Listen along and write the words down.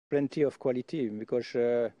plenty of quality because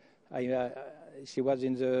she was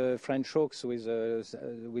in the French Oaks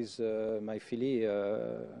with my filly,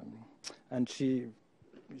 and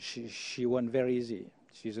she won very easy.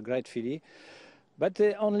 She's a great filly, but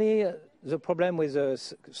only the problem with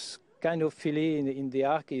kind of filly in the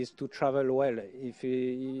arc is to travel well. If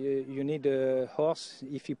you need a horse,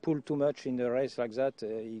 if you pull too much in a race like that,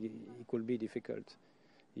 it could be difficult.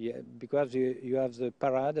 Yeah, because you have the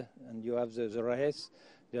parade and you have the race.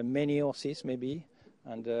 There are many horses maybe,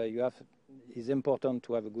 and it's important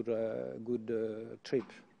to have a good trip.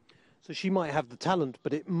 So she might have the talent,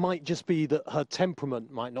 but it might just be that her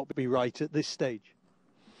temperament might not be right at this stage.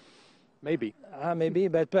 Maybe. Maybe,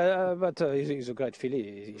 but he's a great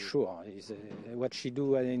filly, sure. What she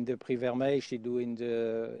do in the Prix Vermeil, she do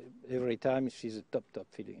every time. She's a top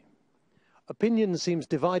filly. Opinion seems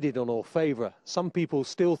divided on Orfèvre. Some people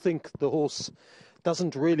still think the horse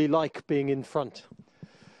doesn't really like being in front.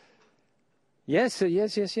 Yes.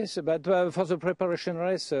 But for the preparation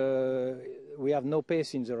race, we have no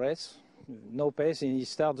pace in the race. No pace, and he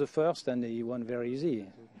starts the first, and he won very easy.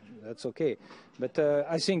 That's okay. But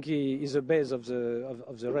I think he is the base of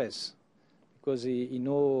the race because he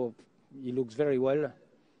looks very well.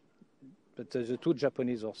 But the two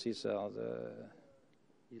Japanese horses are the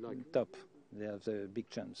top. They have the big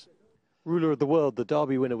chance. Ruler of the world, the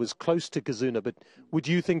Derby winner was close to Kazuna, but would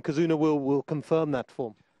you think Kazuna will confirm that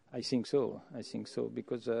form? I think so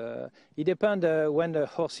because it depends when the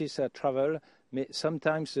horses travel.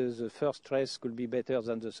 Sometimes the first race could be better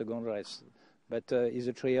than the second race, but he's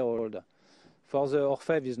a 3-year-old. For the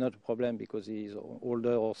Orfèvre, it's not a problem because he's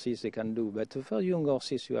older horses they can do, but for young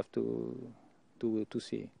horses you have to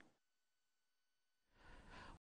see.